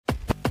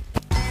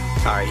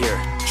Alright,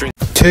 here, drink.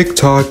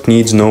 TikTok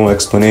needs no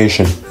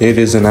explanation. It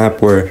is an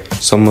app where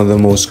some of the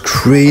most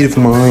creative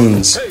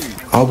minds,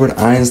 Albert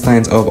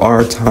Einsteins of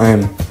our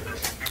time,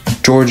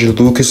 George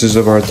Lucas's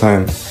of our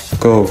time,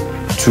 go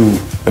to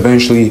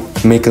eventually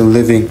make a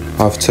living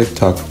off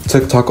TikTok.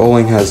 TikTok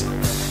only has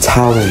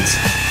talent,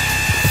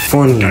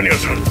 funny,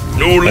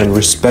 and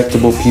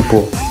respectable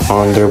people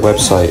on their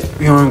website.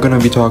 We aren't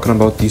gonna be talking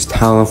about these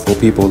talentful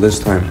people this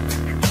time.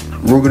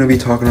 We're gonna be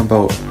talking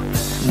about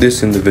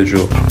this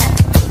individual.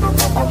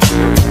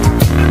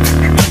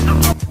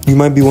 You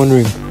might be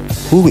wondering,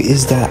 who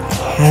is that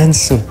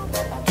handsome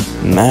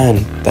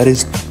man that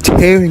is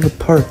tearing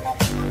apart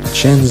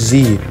Gen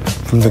Z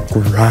from the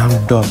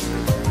ground up?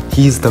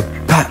 He's the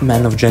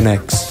Batman of Gen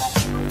X.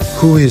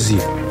 Who is he?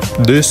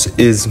 This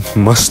is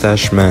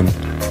Mustache Man,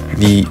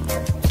 the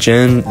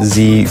Gen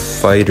Z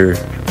fighter.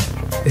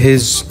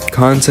 His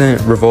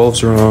content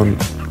revolves around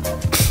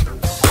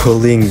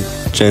pulling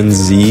Gen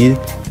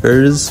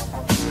Zers,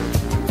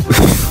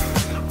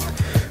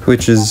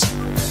 which is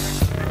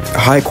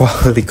high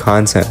quality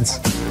content.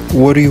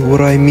 What do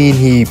I mean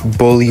he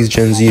bullies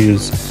Gen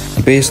Zers?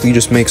 He basically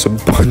just makes a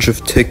bunch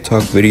of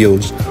TikTok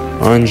videos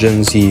on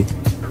Gen Z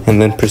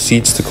and then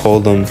proceeds to call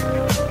them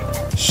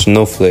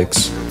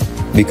snowflakes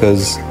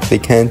because they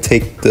can't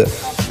take the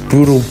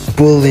brutal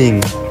bullying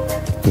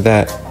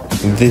that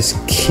this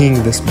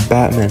king, this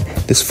Batman,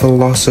 this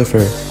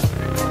philosopher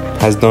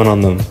has done on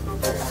them.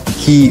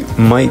 He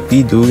might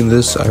be doing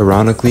this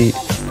ironically.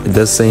 It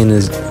does say in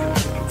his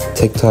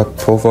TikTok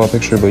profile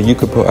picture, but you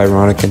could put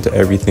ironic into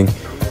everything.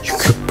 You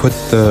could put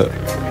the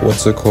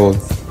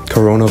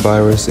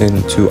coronavirus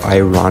into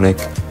ironic,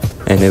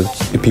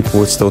 and people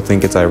would still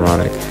think it's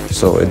ironic.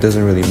 So it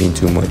doesn't really mean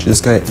too much. This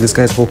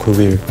guy's whole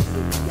career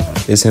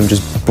is him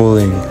just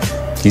bullying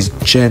these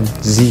Gen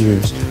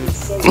Zers.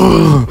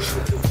 Ugh.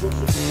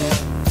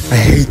 I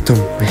hate them.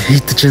 I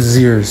hate the Gen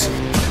Zers.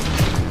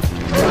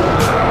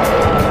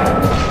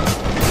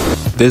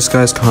 This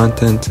guy's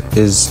content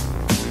is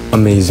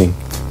amazing.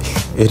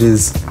 It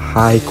is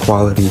high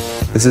quality.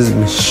 This is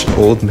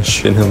old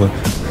machinima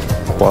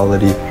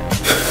quality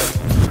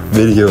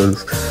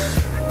videos.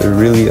 They're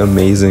really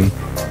amazing.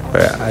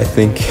 I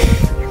think.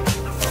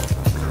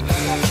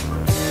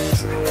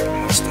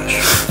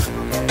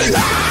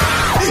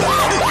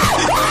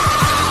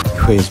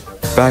 Anyways,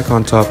 back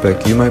on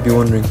topic. You might be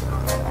wondering,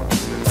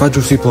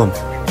 Fadjo Plum,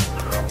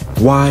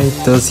 why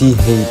does he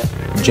hate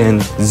Gen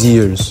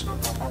Zers?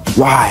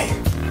 Why?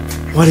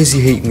 Why does he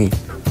hate me?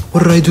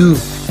 What did I do?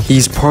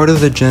 He's part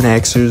of the Gen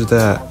Xers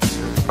that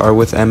are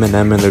with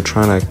Eminem and they're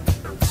trying to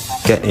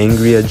get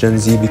angry at Gen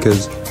Z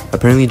because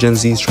apparently Gen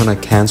Z is trying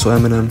to cancel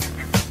Eminem.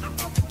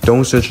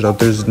 Don't search it up.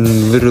 There's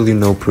literally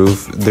no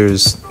proof.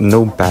 There's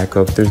no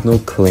backup. There's no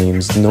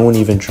claims. No one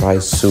even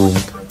tries suing.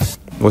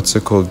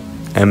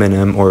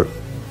 Eminem or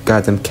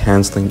goddamn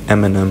canceling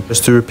Eminem.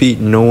 Just to repeat,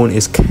 no one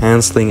is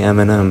canceling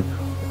Eminem.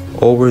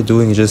 All we're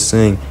doing is just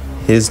saying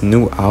his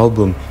new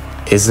album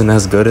isn't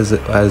as good as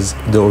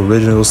the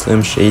original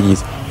Slim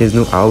Shady's. His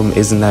new album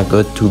isn't that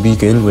good to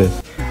begin with.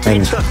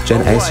 And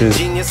Gen Xers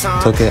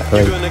took it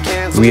like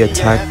we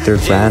attacked their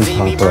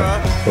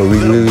grandpapa, or we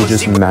really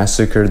just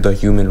massacred the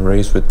human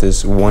race with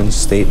this one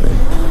statement,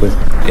 with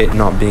it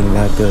not being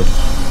that good.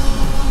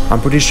 I'm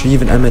pretty sure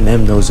even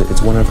Eminem knows it.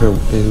 It's one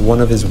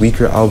of his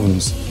weaker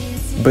albums.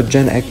 But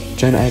Gen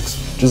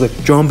X just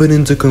like jumping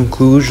into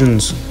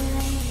conclusions.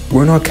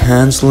 We're not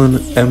canceling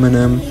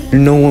Eminem.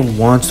 No one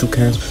wants to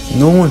cancel.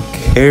 No one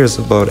cares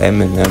about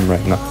Eminem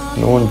right now.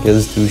 No one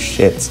gives two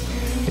shits.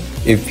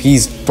 If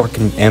he's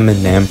fucking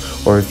Eminem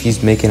or if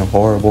he's making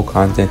horrible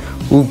content,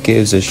 who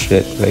gives a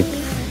shit? Like,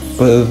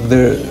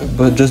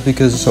 but just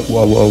because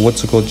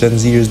Gen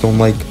Zers don't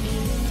like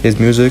his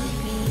music,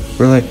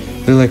 they're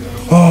like,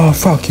 oh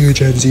fuck you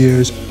Gen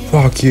Zers,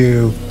 fuck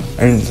you,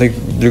 and like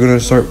they're gonna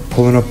start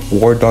pulling up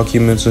war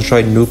documents and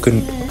try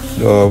nuking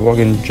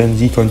fucking Gen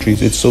Z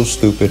countries. It's so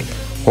stupid,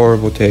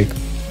 horrible take.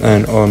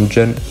 And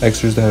Gen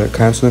Xers that are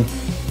canceling,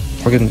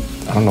 fucking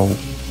I don't know.